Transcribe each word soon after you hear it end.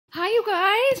Hi, you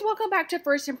guys. Welcome back to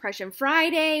First Impression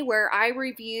Friday, where I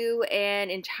review an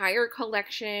entire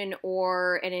collection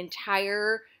or an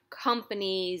entire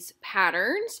company's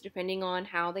patterns, depending on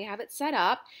how they have it set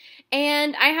up.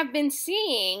 And I have been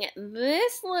seeing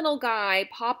this little guy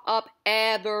pop up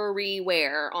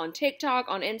everywhere on TikTok,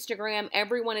 on Instagram.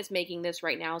 Everyone is making this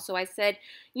right now. So I said,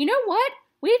 you know what?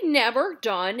 We've never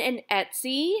done an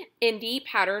Etsy indie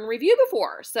pattern review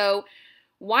before. So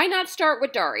why not start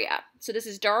with Daria? So this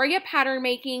is Daria pattern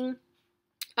making.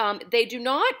 They do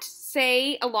not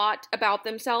say a lot about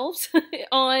themselves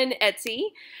on Etsy.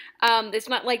 It's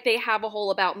not like they have a whole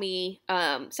about me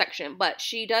section, but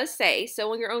she does say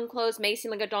sewing your own clothes may seem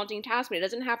like a daunting task, but it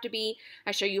doesn't have to be.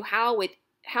 I show you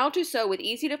how to sew with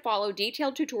easy to follow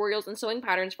detailed tutorials and sewing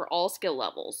patterns for all skill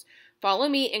levels. Follow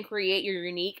me and create your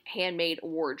unique handmade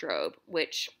wardrobe,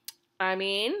 which, I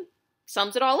mean,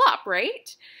 sums it all up,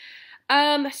 right?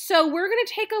 So we're going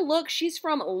to take a look. She's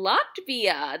from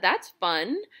Latvia. That's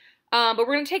fun. But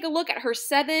we're going to take a look at her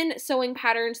 7 sewing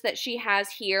patterns that she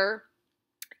has here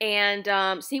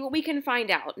and see what we can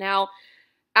find out. Now,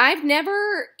 I've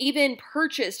never even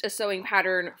purchased a sewing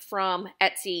pattern from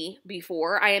Etsy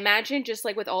before. I imagine just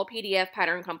like with all PDF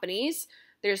pattern companies,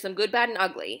 there's some good, bad, and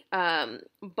ugly.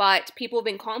 But people have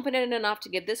been confident enough to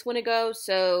give this one a go,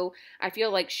 so I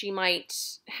feel like she might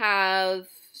have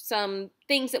some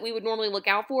things that we would normally look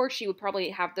out for. She would probably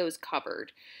have those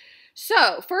covered.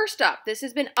 So first up, this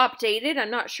has been updated.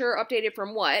 I'm not sure updated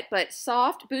from what, but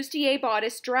soft bustier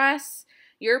bodice dress,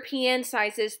 European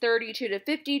sizes 32 to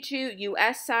 52,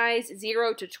 US size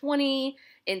 0 to 20,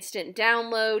 instant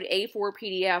download, A4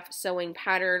 PDF sewing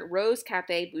pattern, Rose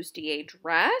Cafe bustier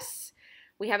dress.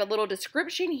 We have a little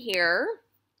description here.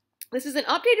 This is an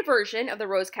updated version of the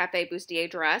Rose Cafe bustier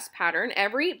dress pattern.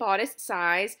 Every bodice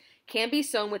size can be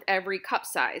sewn with every cup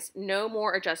size. No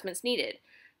more adjustments needed.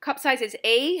 Cup size is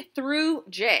A through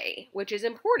J, which is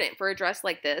important for a dress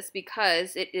like this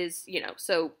because it is,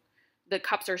 so the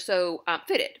cups are so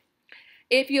fitted.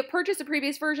 If you have purchased a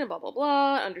previous version, blah, blah,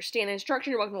 blah, understand the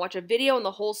instruction, you're welcome to watch a video on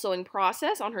the whole sewing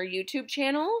process on her YouTube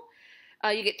channel.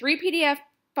 You get 3 PDF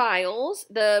files,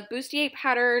 the bustier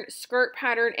pattern, skirt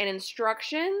pattern, and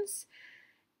instructions.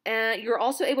 You're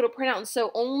also able to print out and sew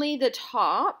only the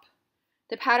top.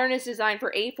 The pattern is designed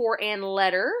for A4 and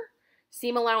letter.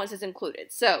 Seam allowance is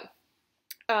included. So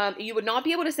you would not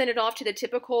be able to send it off to the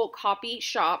typical copy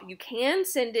shop. You can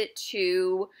send it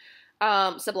to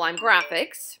Sublime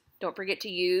Graphics. Don't forget to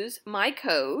use my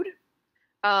code,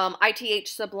 ITH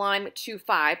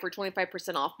Sublime25 for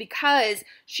 25% off, because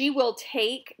she will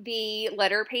take the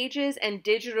letter pages and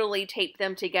digitally tape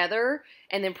them together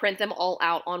and then print them all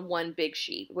out on one big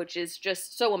sheet, which is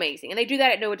just so amazing. And they do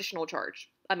that at no additional charge.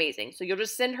 Amazing. So you'll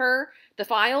just send her the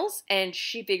files and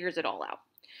she figures it all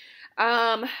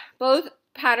out. Both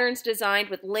patterns designed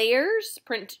with layers,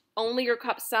 print only your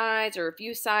cup size or a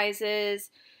few sizes,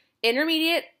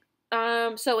 intermediate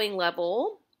sewing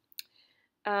level.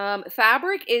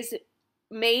 Fabric is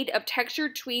made of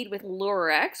textured tweed with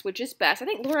lurex, which is best. I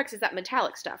think lurex is that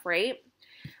metallic stuff, right?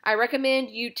 I recommend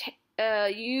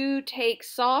you take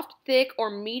soft, thick, or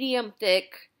medium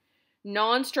thick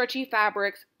non-stretchy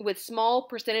fabrics with small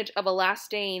percentage of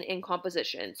elastane in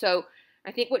composition. So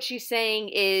I think what she's saying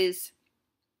is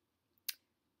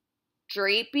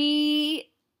drapey,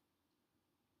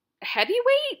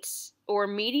 heavyweight or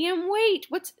medium weight.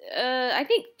 I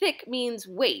think thick means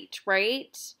weight,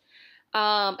 right?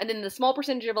 And then the small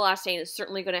percentage of elastane is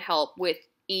certainly going to help with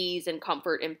ease and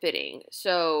comfort and fitting.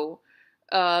 So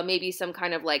maybe some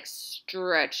kind of like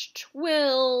stretch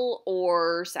twill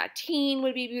or sateen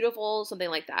would be beautiful, something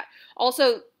like that.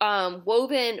 Also,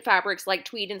 woven fabrics like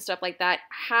tweed and stuff like that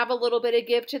have a little bit of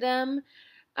give to them,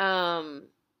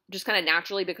 just kind of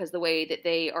naturally because the way that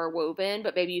they are woven,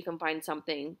 but maybe you can find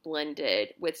something blended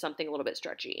with something a little bit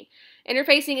stretchy.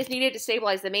 Interfacing is needed to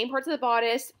stabilize the main parts of the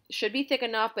bodice. Should be thick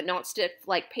enough, but not stiff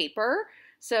like paper.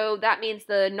 So that means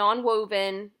the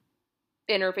non-woven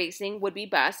interfacing would be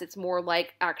best. It's more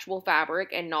like actual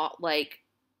fabric and not like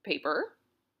paper.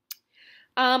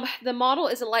 The model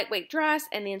is a lightweight dress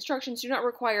and the instructions do not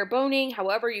require boning.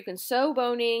 However, you can sew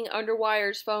boning,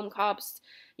 underwires, foam cups.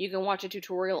 You can watch a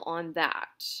tutorial on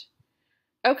that.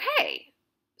 Okay,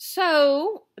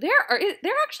 so there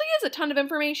actually is a ton of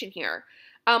information here.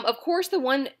 Of course, the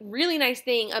one really nice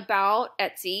thing about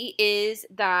Etsy is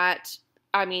that,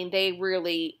 I mean, they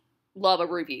really love a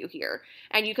review here.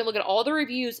 And you can look at all the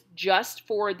reviews just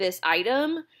for this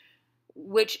item,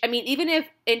 which, I mean, even if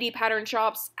indie pattern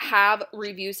shops have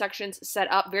review sections set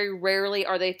up, very rarely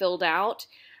are they filled out.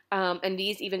 And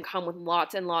these even come with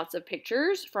lots and lots of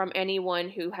pictures from anyone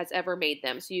who has ever made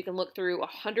them. So you can look through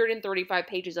 135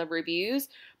 pages of reviews,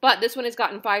 but this one has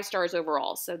gotten 5 stars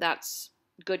overall, so that's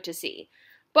good to see.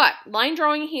 But line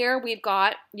drawing here, we've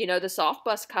got, you know, the soft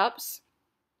bust cups.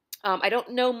 I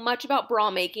don't know much about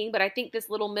bra making, but I think this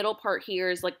little middle part here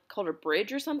is like called a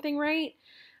bridge or something, right?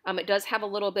 It does have a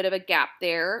little bit of a gap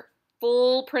there.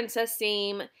 Full princess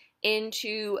seam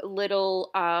into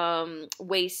little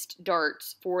waist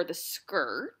darts for the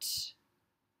skirt.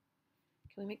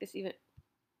 Can we make this even?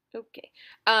 Okay.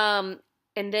 And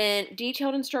then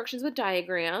detailed instructions with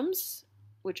diagrams,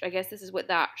 which I guess this is what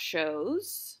that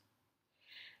shows.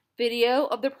 Video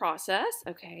of the process.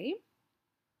 Okay.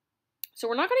 So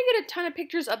we're not going to get a ton of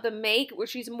pictures of the make,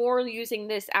 which she's more using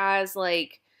this as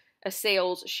like a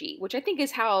sales sheet, which I think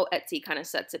is how Etsy kind of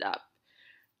sets it up.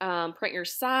 Print your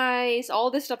size, all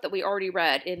this stuff that we already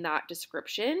read in that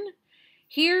description.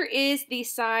 Here is the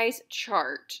size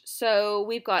chart. So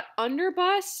we've got under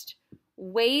bust,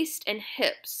 waist, and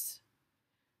hips.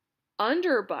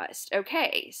 Under bust.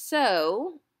 Okay,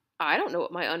 so I don't know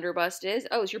what my under bust is.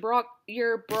 Oh, it's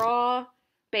your bra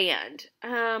band.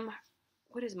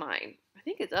 What is mine? I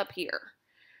think it's up here.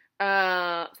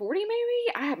 40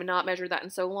 maybe? I have not measured that in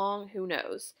so long. Who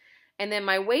knows? And then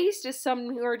my waist is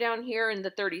somewhere down here in the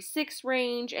 36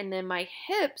 range. And then my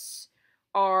hips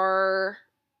are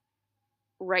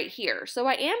right here. So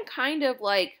I am kind of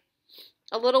like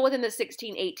a little within the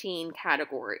 16-18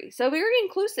 category. So very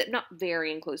inclusive. Not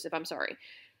very inclusive, I'm sorry.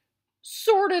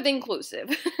 Sort of inclusive.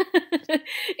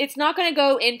 It's not going to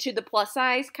go into the plus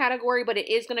size category, but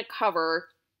it is going to cover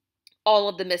all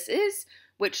of the misses,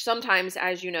 which sometimes,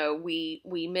 as you know, we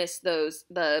miss those,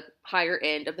 the higher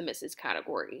end of the misses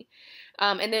category.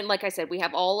 And then, like I said, we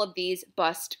have all of these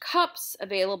bust cups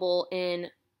available in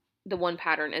the one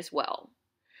pattern as well.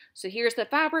 So here's the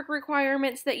fabric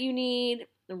requirements that you need: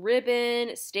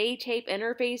 ribbon, stay tape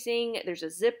interfacing, there's a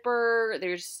zipper,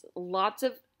 there's lots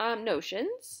of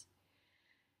notions.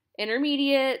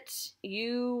 Intermediate,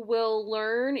 you will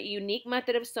learn unique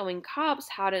method of sewing cups,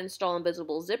 how to install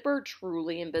invisible zipper,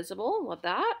 truly invisible, love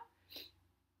that.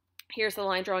 Here's the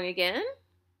line drawing again,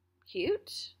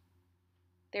 cute.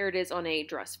 There it is on a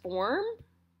dress form.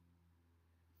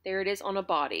 There it is on a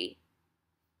body,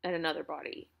 and another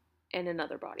body, and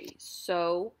another body.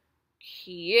 So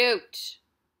cute.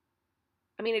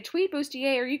 I mean, a tweed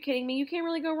bustier, are you kidding me? You can't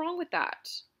really go wrong with that.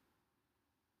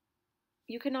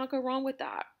 You cannot go wrong with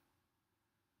that.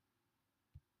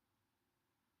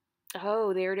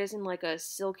 Oh, there it is in like a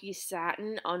silky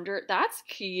satin under. That's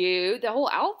cute. The whole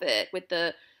outfit with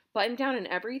the button down and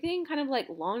everything, kind of like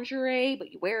lingerie,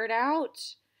 but you wear it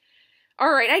out.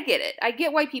 All right, I get it. I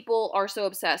get why people are so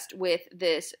obsessed with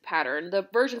this pattern. The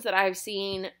versions that I've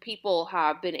seen, people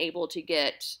have been able to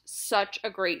get such a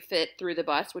great fit through the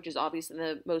bust, which is obviously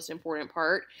the most important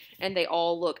part, and they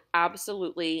all look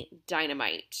absolutely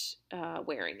dynamite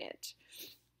wearing it.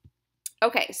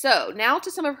 Okay, so now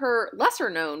to some of her lesser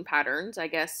known patterns, I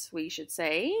guess we should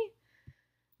say.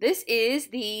 This is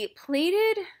the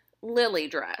pleated lily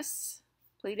dress,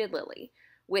 pleated lily,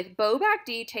 with bow back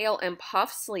detail and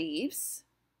puff sleeves.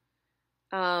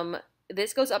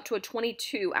 This goes up to a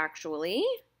 22 actually.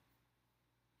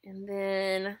 And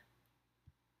then,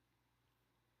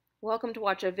 welcome to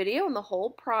watch a video on the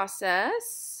whole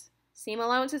process. Seam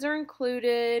allowances are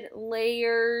included,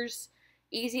 layers,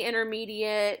 easy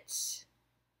intermediate.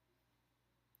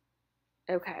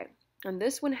 Okay, and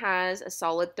this one has a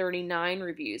solid 39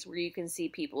 reviews where you can see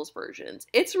people's versions.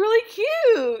 It's really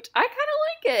cute. I kind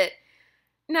of like it.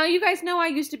 Now, you guys know I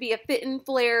used to be a fit and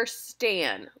flare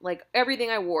stan. Like, everything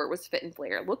I wore was fit and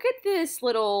flare. Look at this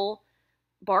little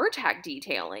bar tack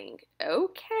detailing.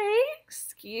 Okay,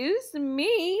 excuse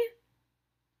me.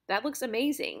 That looks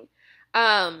amazing.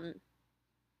 And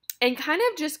kind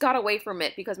of just got away from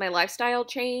it because my lifestyle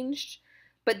changed.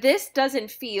 But this doesn't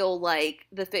feel like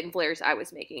the fit and flares I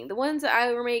was making. The ones that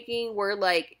I were making were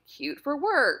like cute for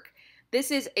work. This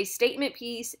is a statement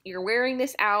piece. You're wearing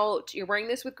this out. You're wearing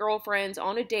this with girlfriends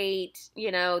on a date.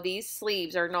 You know, these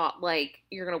sleeves are not like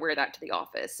you're going to wear that to the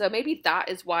office. So maybe that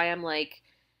is why I'm like,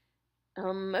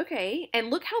 okay. And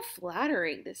look how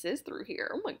flattering this is through here.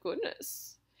 Oh my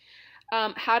goodness.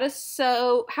 How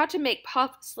to make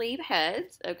puff sleeve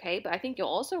heads. Okay, but I think you'll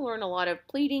also learn a lot of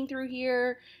pleating through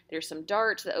here. There's some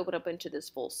darts that open up into this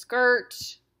full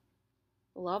skirt.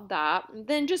 Love that. And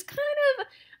then just kind of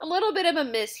a little bit of a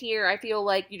miss here. I feel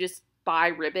like you just buy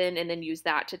ribbon and then use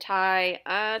that to tie.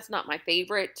 It's not my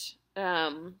favorite,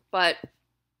 but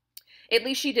at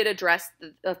least she did address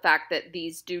the fact that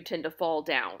these do tend to fall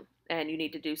down and you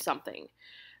need to do something.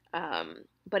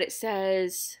 But it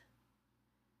says,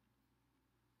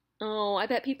 Oh, I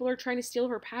bet people are trying to steal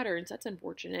her patterns. That's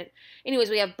unfortunate.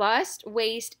 Anyways, we have bust,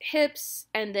 waist, hips,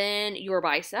 and then your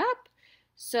bicep.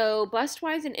 So bust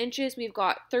wise in inches, we've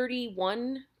got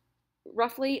 31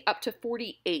 roughly up to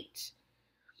 48.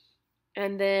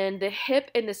 And then the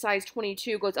hip in the size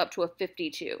 22 goes up to a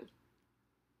 52.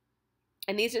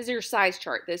 And these is your size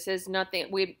chart. This is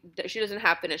nothing. She doesn't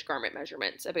have finished garment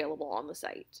measurements available on the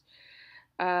site.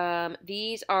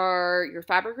 These are your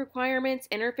fabric requirements: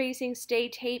 interfacing, stay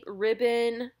tape,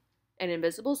 ribbon, an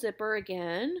invisible zipper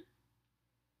again.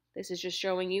 This is just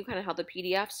showing you kind of how the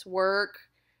PDFs work,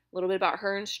 a little bit about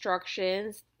her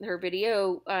instructions. Her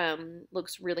video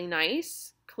looks really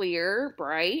nice, clear,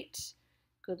 bright,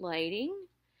 good lighting.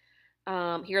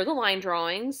 Here are the line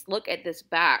drawings. Look at this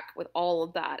back with all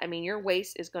of that. I mean, your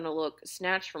waist is going to look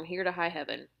snatched from here to high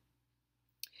heaven.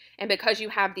 And because you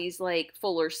have these like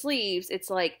fuller sleeves, it's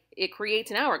like it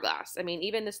creates an hourglass. I mean,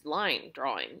 even this line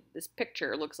drawing, this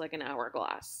picture looks like an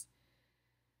hourglass.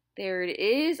 There it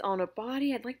is on a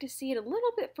body. I'd like to see it a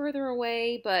little bit further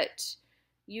away, but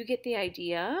you get the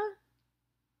idea.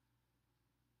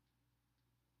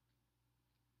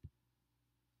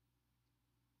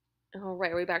 All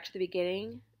right, are we back to the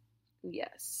beginning?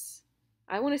 Yes.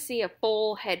 I want to see a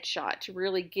full headshot to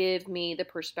really give me the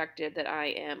perspective that I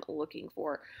am looking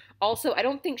for. Also, I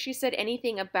don't think she said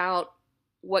anything about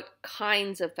what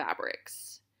kinds of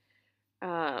fabrics.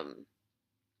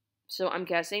 So I'm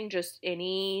guessing just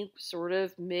any sort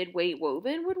of mid-weight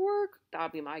woven would work. That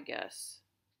would be my guess.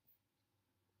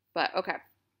 But okay.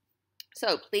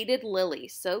 So pleated lily,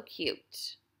 so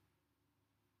cute.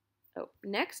 Oh,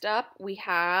 next up we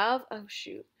have, oh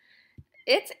shoot.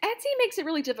 Etsy makes it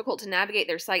really difficult to navigate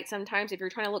their site sometimes if you're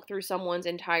trying to look through someone's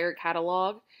entire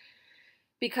catalog,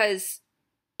 because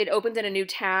it opens in a new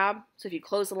tab. So if you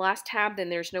close the last tab, then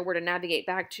there's nowhere to navigate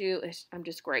back to. I'm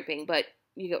just griping, but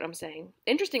you get what I'm saying.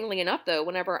 Interestingly enough, though,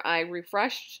 whenever I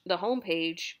refreshed the home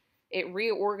page, it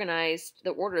reorganized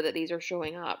the order that these are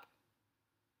showing up.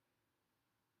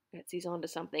 Etsy's onto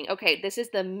something. Okay, this is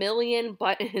the million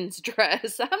buttons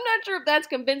dress. I'm not sure if that's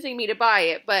convincing me to buy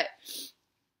it, but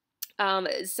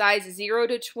size 0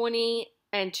 to 20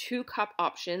 and 2 cup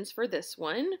options for this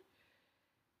one.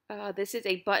 This is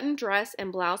a button dress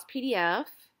and blouse PDF.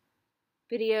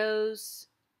 Videos.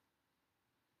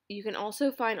 You can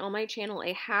also find on my channel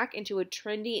a hack into a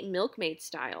trendy milkmaid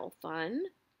style. Fun.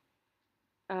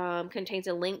 Contains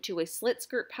a link to a slit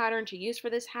skirt pattern to use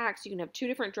for this hack. So you can have 2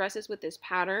 different dresses with this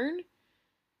pattern.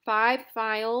 5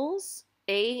 files.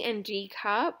 A and D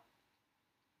cup.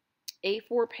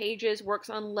 A4 pages, works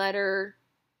on letter.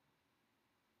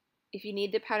 If you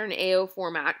need the pattern AO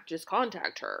format, just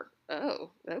contact her. Oh,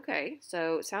 okay.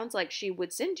 So it sounds like she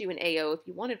would send you an AO if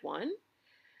you wanted one.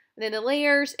 And then the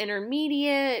layers,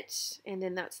 intermediate, and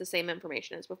then that's the same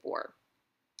information as before.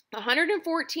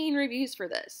 114 reviews for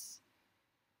this.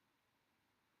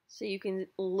 So you can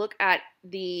look at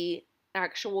the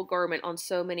actual garment on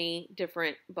so many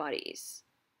different bodies.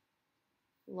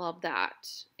 Love that.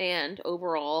 And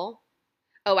overall,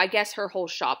 oh, I guess her whole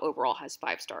shop overall has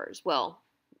 5 stars. Well,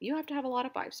 you have to have a lot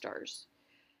of 5 stars.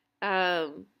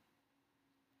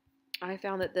 I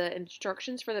found that the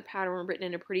instructions for the pattern were written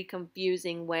in a pretty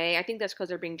confusing way. I think that's because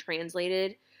they're being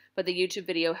translated, but the YouTube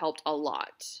video helped a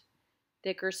lot.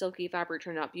 Thicker, silky fabric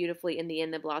turned out beautifully. In the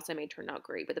end, the blouse I made turned out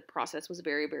great, but the process was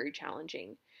very, very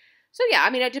challenging. So yeah,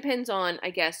 I mean, it depends on, I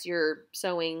guess, your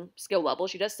sewing skill level.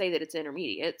 She does say that it's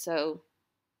intermediate, so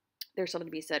there's something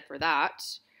to be said for that.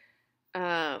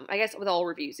 I guess with all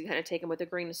reviews, you kind of take them with a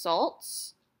grain of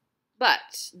salt.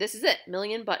 But this is it,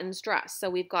 million buttons dress. So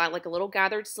we've got like a little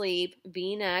gathered sleeve,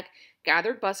 V-neck,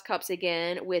 gathered bust cups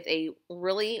again with a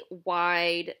really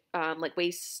wide like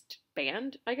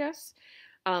waistband, I guess.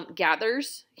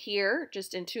 Gathers here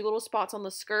just in 2 little spots on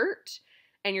the skirt.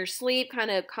 And your sleeve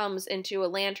kind of comes into a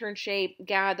lantern shape,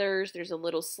 gathers. There's a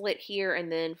little slit here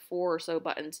and then 4 or so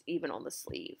buttons even on the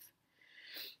sleeve.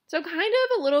 So kind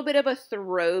of a little bit of a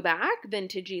throwback,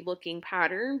 vintagey looking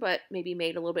pattern, but maybe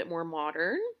made a little bit more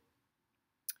modern.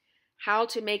 How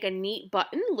to make a neat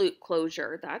button loop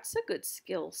closure. That's a good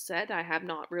skill set I have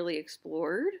not really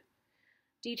explored.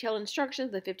 Detailed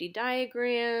instructions, the 50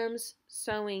 diagrams,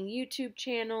 sewing YouTube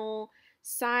channel,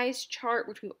 size chart,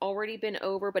 which we've already been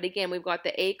over. But again, we've got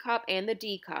the A cup and the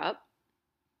D cup.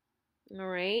 All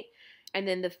right. And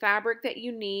then the fabric that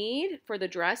you need for the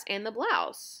dress and the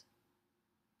blouse.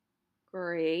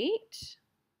 Great.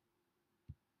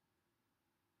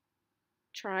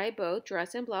 Try both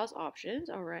dress and blouse options.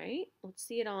 All right. Let's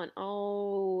see it on.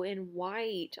 Oh, in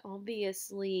white,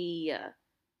 obviously.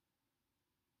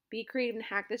 Be creative and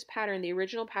hack this pattern. The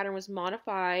original pattern was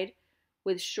modified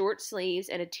with short sleeves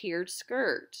and a tiered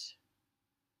skirt.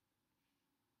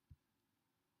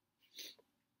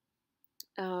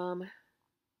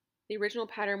 The original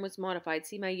pattern was modified.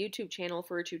 See my YouTube channel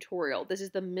for a tutorial. This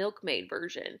is the Milkmaid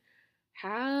version.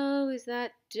 How is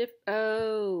that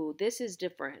Oh, this is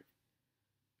different.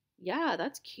 Yeah,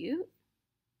 that's cute.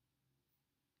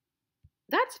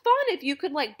 That's fun if you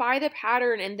could like buy the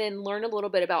pattern and then learn a little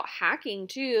bit about hacking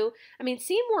too. I mean,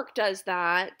 Seamwork does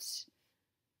that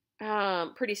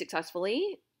pretty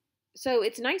successfully. So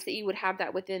it's nice that you would have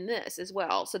that within this as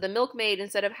well. So the Milkmaid,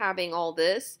 instead of having all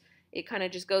this, it kind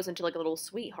of just goes into like a little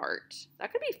sweetheart.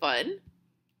 That could be fun.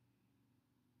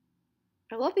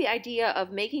 I love the idea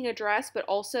of making a dress, but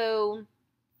also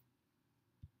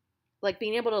like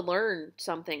being able to learn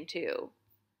something too.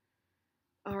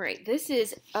 All right, this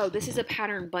is a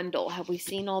pattern bundle. Have we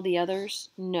seen all the others?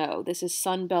 No, this is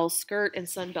Sunbelle skirt and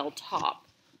Sunbelle top.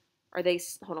 Are they,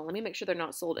 hold on, let me make sure they're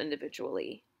not sold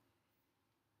individually.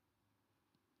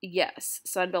 Yes,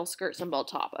 Sunbelle skirt, Sunbelle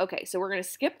top. Okay, so we're going to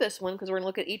skip this one because we're going to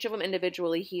look at each of them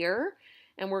individually here.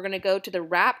 And we're going to go to the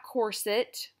wrap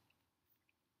corset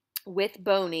with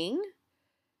boning.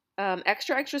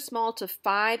 Extra, extra small to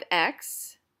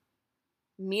 5X.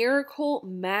 Miracle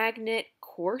magnet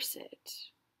corset.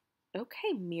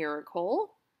 Okay,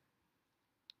 Miracle.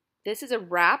 This is a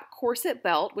wrap corset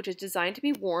belt, which is designed to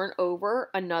be worn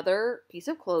over another piece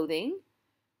of clothing.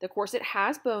 The corset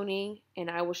has boning, and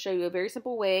I will show you a very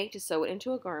simple way to sew it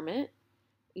into a garment.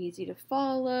 Easy to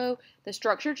follow. The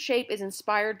structured shape is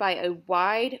inspired by a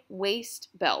wide waist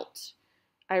belt.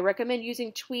 I recommend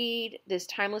using tweed. This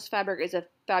timeless fabric is a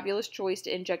fabulous choice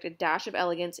to inject a dash of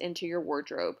elegance into your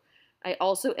wardrobe. I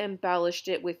also embellished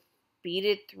it with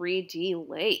beaded 3D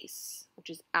lace, which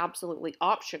is absolutely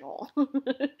optional.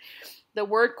 The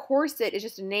word corset is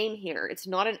just a name here. It's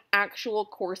not an actual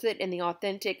corset in the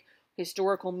authentic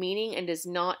historical meaning and does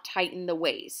not tighten the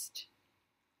waist.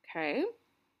 Okay.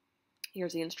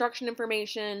 Here's the instruction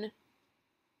information.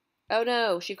 Oh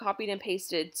no, she copied and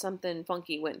pasted. Something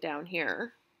funky went down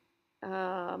here.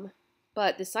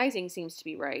 But the sizing seems to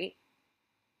be right.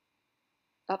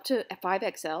 Up to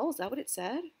 5XL, is that what it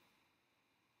said?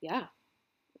 Yeah.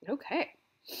 Okay.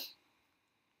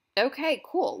 Okay,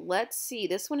 cool. Let's see.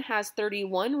 This one has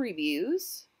 31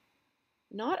 reviews.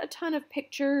 Not a ton of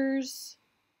pictures.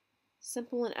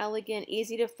 Simple and elegant,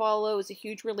 easy to follow. Is a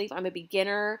huge relief. I'm a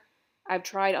beginner. I've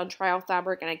tried on trial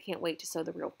fabric and I can't wait to sew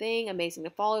the real thing. Amazing to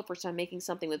follow. First time making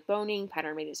something with boning.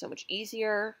 Pattern made it so much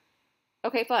easier.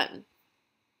 Okay, fun.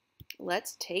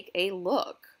 Let's take a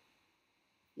look.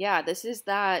 Yeah, this is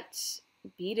that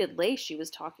beaded lace she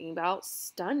was talking about.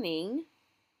 Stunning.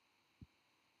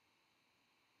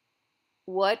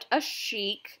 What a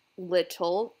chic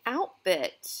little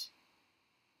outfit.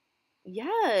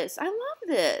 Yes, I love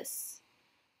this.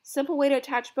 Simple way to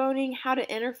attach boning, how to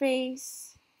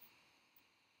interface.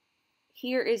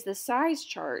 Here is the size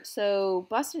chart. So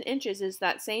bust in inches is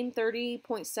that same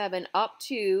 30.7 up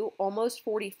to almost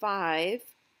 45.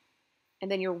 And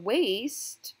then your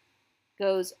waist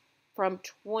goes from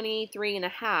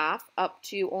 23.5 up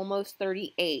to almost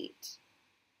 38.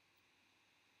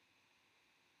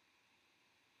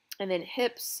 And then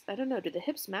hips, I don't know, do the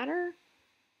hips matter?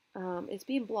 It's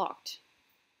being blocked.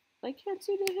 I can't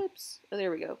see the hips. Oh,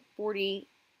 there we go.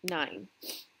 49.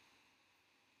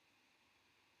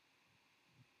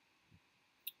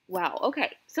 Wow.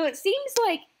 Okay. So it seems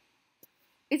like,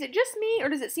 is it just me or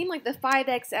does it seem like the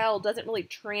 5XL doesn't really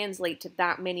translate to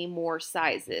that many more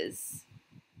sizes?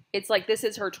 It's like this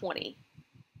is her 20.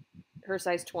 Her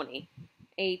size 20.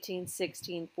 18,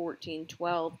 16, 14,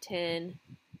 12, 10,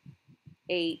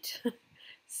 8,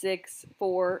 6,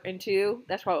 4, and 2.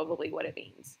 That's probably what it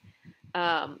means.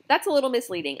 That's a little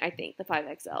misleading, I think, the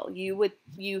 5XL.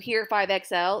 You hear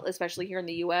 5XL, especially here in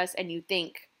the US, and you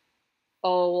think a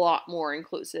lot more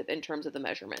inclusive in terms of the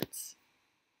measurements.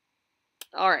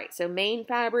 All right, so main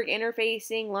fabric,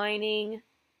 interfacing, lining,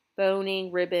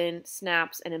 boning, ribbon,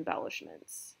 snaps, and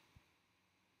embellishments.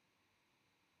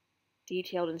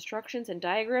 Detailed instructions and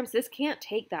diagrams. This can't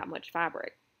take that much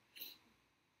fabric.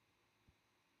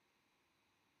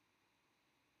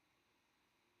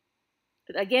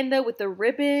 Again, though, with the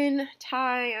ribbon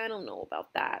tie, I don't know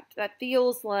about that. That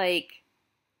feels like,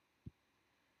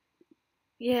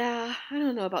 yeah, I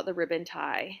don't know about the ribbon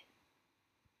tie.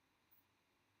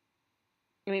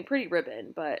 I mean, pretty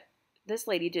ribbon, but this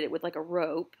lady did it with like a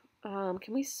rope.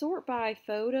 Can we sort by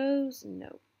photos?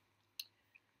 No.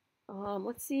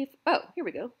 Let's see if, oh, here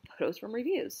we go. Photos from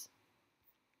reviews.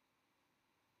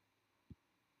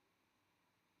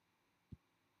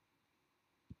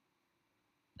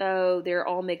 Oh, they're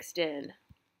all mixed in.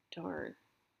 Darn.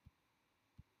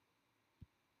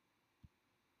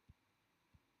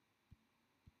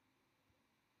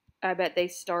 I bet they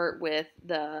start with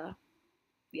the,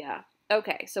 yeah.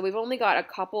 Okay, so we've only got a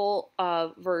couple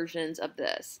of versions of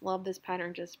this. Love this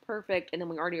pattern, just perfect. And then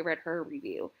we already read her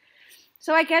review.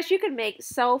 So I guess you could make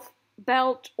self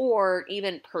belt or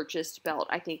even purchased belt,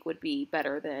 I think would be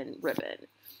better than ribbon.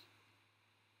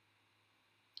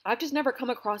 I've just never come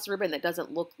across a ribbon that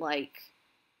doesn't look like,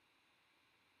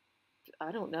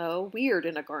 I don't know, weird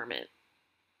in a garment.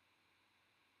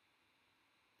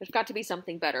 There's got to be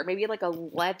something better. Maybe like a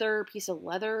leather, piece of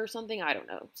leather or something. I don't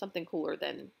know. Something cooler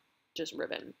than just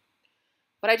ribbon.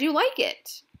 But I do like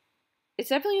it. It's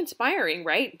definitely inspiring,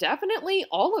 right? Definitely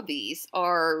all of these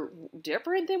are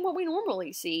different than what we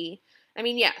normally see. I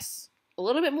mean, yes, a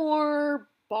little bit more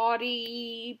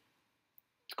body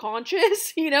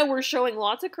conscious. We're showing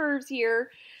lots of curves here.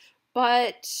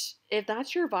 But if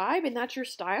that's your vibe and that's your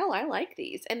style, I like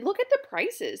these. And look at the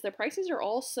prices. The prices are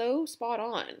all so spot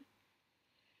on.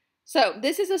 So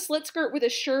this is a slit skirt with a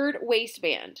shirred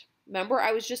waistband. Remember,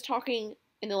 I was just talking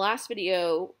in the last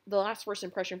video, the last First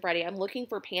Impression Friday, I'm looking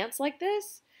for pants like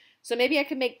this. So maybe I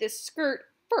can make this skirt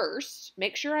first,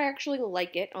 make sure I actually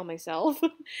like it on myself,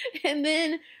 and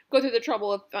then go through the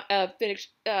trouble of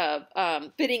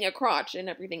fitting a crotch and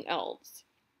everything else.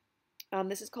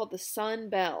 This is called the Sun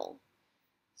Bell.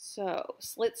 So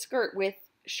slit skirt with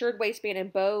shirred waistband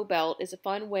and bow belt is a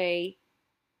fun way,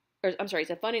 it's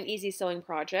a fun and easy sewing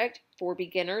project for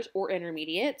beginners or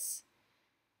intermediates.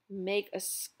 Make a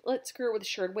slit skirt with a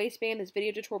shirred waistband. This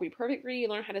video tutorial will be perfect for you.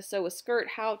 Learn how to sew a skirt,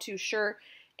 how to shirr,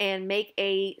 and make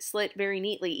a slit very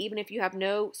neatly, even if you have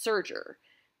no serger.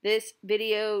 This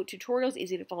video tutorial is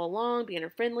easy to follow along,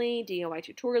 beginner friendly, DIY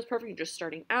tutorials perfect, you're just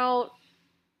starting out.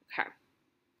 Okay.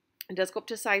 It does go up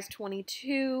to size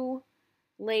 22,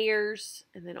 layers,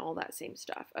 and then all that same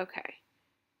stuff. Okay.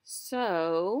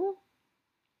 So,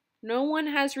 no one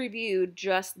has reviewed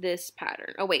just this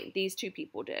pattern. Oh wait, these two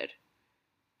people did.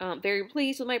 Very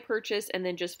pleased with my purchase, and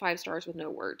then just 5 stars with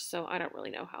no words. So I don't really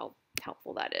know how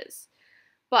helpful that is.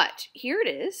 But here it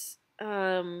is.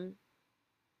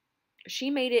 She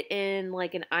made it in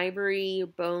like an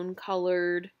ivory,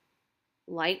 bone-colored,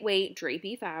 lightweight,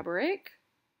 drapey fabric.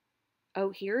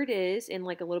 Oh, here it is in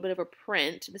like a little bit of a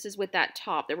print. This is with that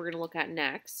top that we're going to look at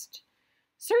next.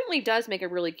 Certainly does make a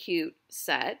really cute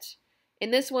set.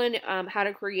 In this one, how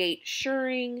to create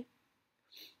shirring,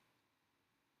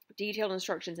 detailed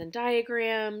instructions and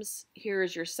diagrams. Here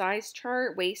is your size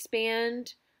chart,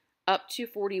 waistband up to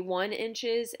 41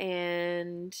 inches,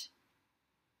 and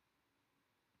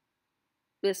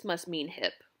this must mean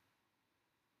hip,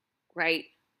 right?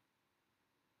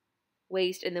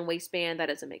 Waist and then waistband, that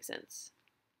doesn't make sense.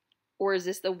 Or is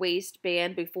this the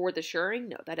waistband before the shirring?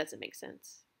 No, that doesn't make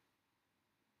sense.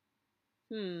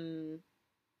 Then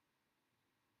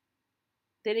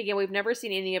again, we've never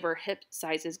seen any of her hip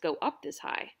sizes go up this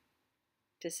high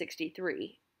to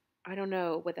 63. I don't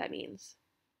know what that means.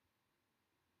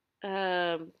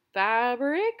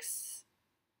 Fabrics.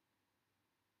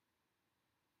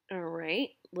 All right,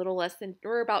 little less than,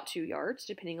 or about 2 yards,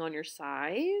 depending on your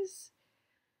size.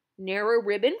 Narrow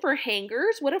ribbon for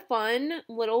hangers. What a fun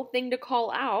little thing to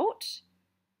call out.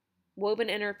 Woven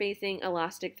interfacing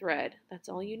elastic thread. That's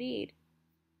all you need.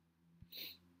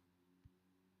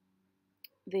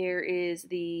 There is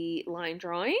the line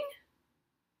drawing.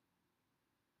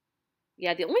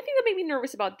 Yeah, the only thing that made me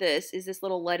nervous about this is this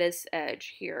little lettuce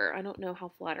edge here. I don't know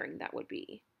how flattering that would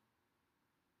be.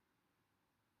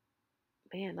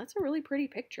 Man, that's a really pretty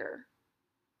picture.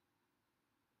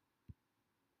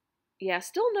 Yeah,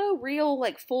 still no real,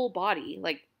 like, full body.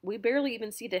 Like, we barely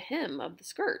even see the hem of the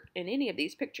skirt in any of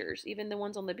these pictures, even the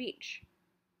ones on the beach.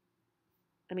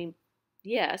 I mean,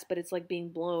 yes, but it's like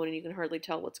being blown and you can hardly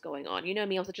tell what's going on. You know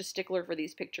me, I'm such a stickler for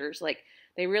these pictures. Like,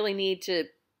 they really need to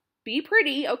be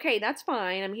pretty. Okay, that's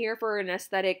fine. I'm here for an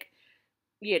aesthetic,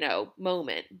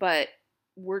 moment. But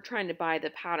we're trying to buy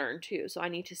the pattern too, so I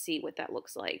need to see what that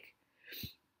looks like.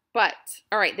 But,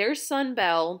 all right, there's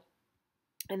Sunbell.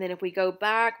 And then if we go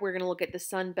back, we're going to look at the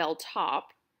Sunbell top.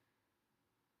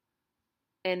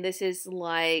 And this is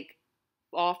like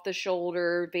off the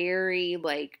shoulder, very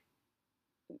like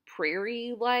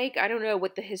prairie-like. I don't know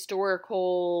what the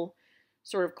historical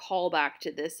sort of callback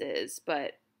to this is,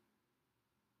 but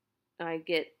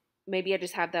maybe I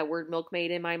just have that word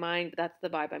milkmaid in my mind, but that's the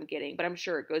vibe I'm getting. But I'm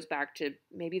sure it goes back to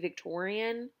maybe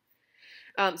Victorian.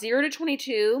 0 to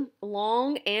 22,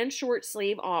 long and short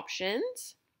sleeve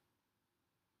options.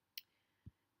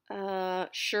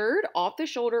 Shirred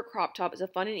off-the-shoulder crop top is a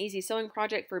fun and easy sewing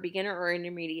project for beginner or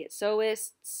intermediate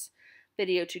sewists.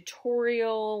 Video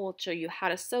tutorial will show you how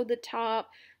to sew the top.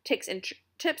 Tips and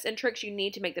tricks you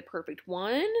need to make the perfect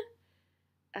one.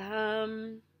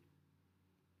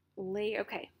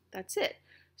 Okay, that's it.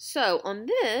 So on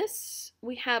this,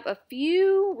 we have a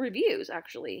few reviews,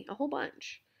 actually, a whole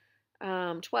bunch.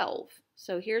 12.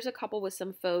 So here's a couple with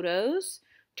some photos.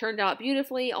 Turned out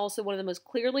beautifully. Also one of the most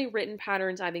clearly written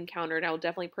patterns I've encountered. I will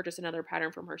definitely purchase another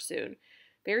pattern from her soon.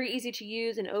 Very easy to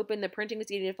use and open. The printing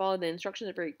was easy to follow. The instructions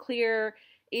are very clear,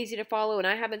 easy to follow, and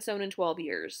I haven't sewn in 12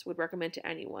 years. Would recommend to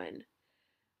anyone.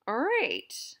 All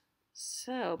right.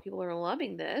 So people are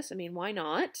loving this. I mean, why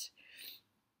not?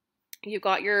 You've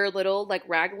got your little like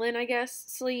raglan, I guess,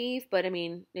 sleeve, but I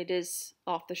mean, it is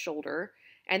off the shoulder.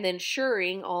 And then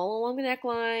shirring all along the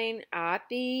neckline, at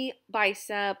the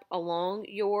bicep, along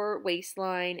your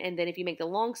waistline. And then if you make the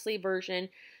long sleeve version,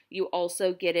 you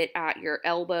also get it at your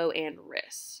elbow and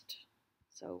wrist.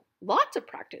 So lots of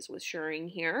practice with shirring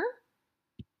here.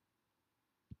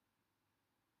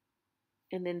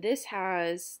 And then this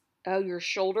has, your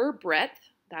shoulder breadth.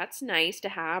 That's nice to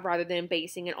have rather than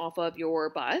basing it off of your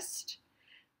bust.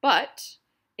 But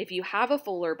if you have a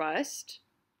fuller bust,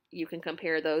 you can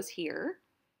compare those here.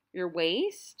 Your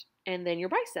waist and then your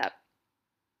bicep.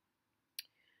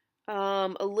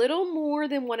 A little more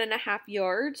than 1.5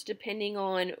 yards depending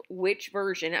on which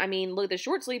version. I mean, look, the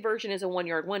short sleeve version is a 1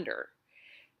 yard wonder.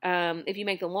 If you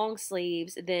make the long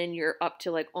sleeves, then you're up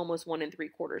to like almost 1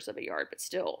 3/4 of a yard, but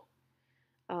still.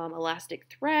 Elastic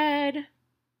thread,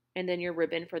 and then your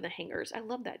ribbon for the hangers. I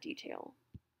love that detail.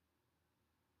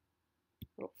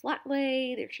 Little flat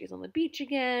lay. There she is on the beach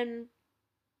again.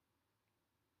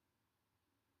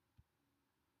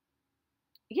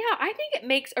 Yeah, I think it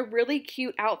makes a really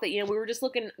cute outfit. You know, we were just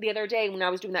looking the other day when I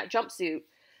was doing that jumpsuit,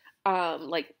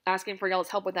 like asking for y'all's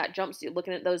help with that jumpsuit,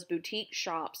 looking at those boutique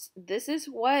shops. This is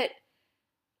what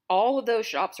all of those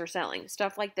shops are selling.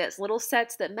 Stuff like this. Little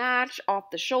sets that match,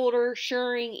 off the shoulder,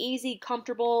 shirring, easy,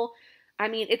 comfortable. I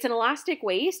mean, it's an elastic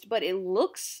waist, but it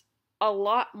looks a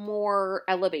lot more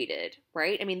elevated,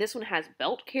 right? I mean, this one has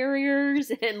belt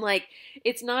carriers and like,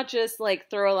 it's not just like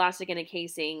throw elastic in a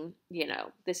casing, you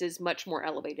know, this is much more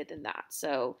elevated than that.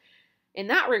 So in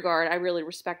that regard, I really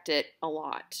respect it a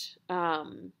lot.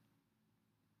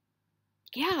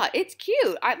 Yeah, it's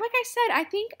cute. Like I said, I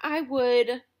think I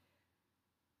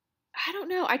don't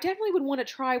know. I definitely would want to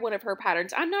try one of her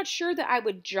patterns. I'm not sure that I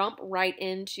would jump right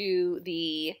into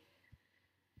the,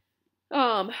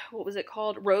 what was it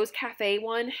called? Rose Cafe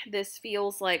one. This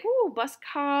feels like, ooh, bust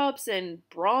cups and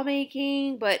bra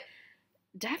making, but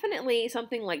definitely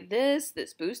something like this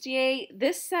bustier.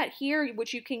 This set here,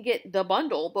 which you can get the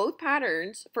bundle, both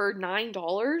patterns for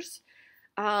 $9,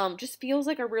 just feels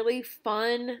like a really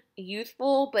fun,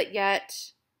 youthful, but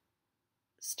yet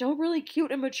still really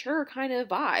cute and mature kind of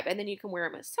vibe. And then you can wear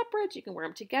them as separate, you can wear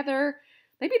them together.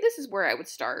 Maybe this is where I would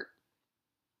start.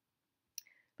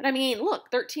 But I mean, look,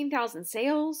 13,000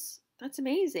 sales. That's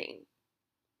amazing.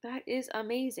 That is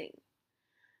amazing.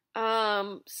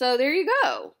 So there you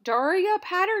go. Daria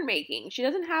pattern making. She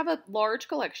doesn't have a large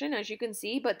collection, as you can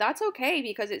see, but that's okay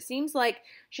because it seems like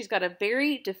she's got a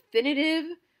very definitive,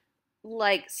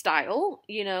 like, style,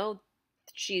 you know.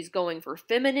 She's going for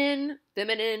feminine, with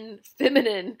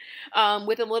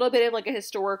a little bit of like a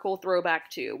historical throwback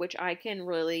too, which I can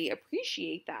really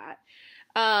appreciate that.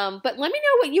 But let me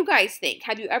know what you guys think.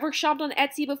 Have you ever shopped on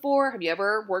Etsy before? Have you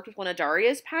ever worked with one of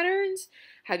Daria's patterns?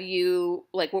 Have you,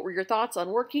 like, what were your thoughts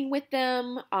on working with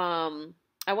them?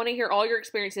 I want to hear all your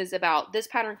experiences about this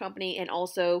pattern company and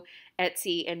also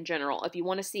Etsy in general. If you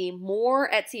want to see more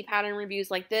Etsy pattern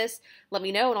reviews like this, let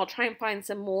me know and I'll try and find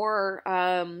some more,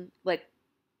 like,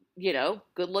 you know,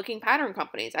 good looking pattern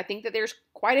companies. I think that there's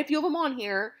quite a few of them on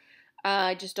here.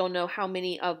 I just don't know how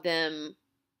many of them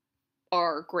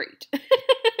are great.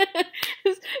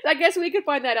 I guess we could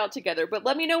find that out together. But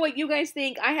let me know what you guys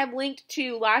think. I have linked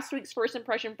to last week's First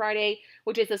Impression Friday,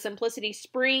 which is the Simplicity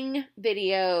Spring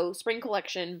video, Spring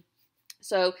collection.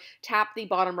 So tap the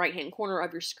bottom right-hand corner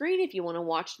of your screen if you want to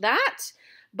watch that.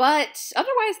 But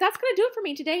otherwise, that's going to do it for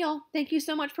me today, y'all. Thank you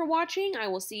so much for watching. I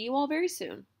will see you all very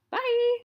soon. Bye!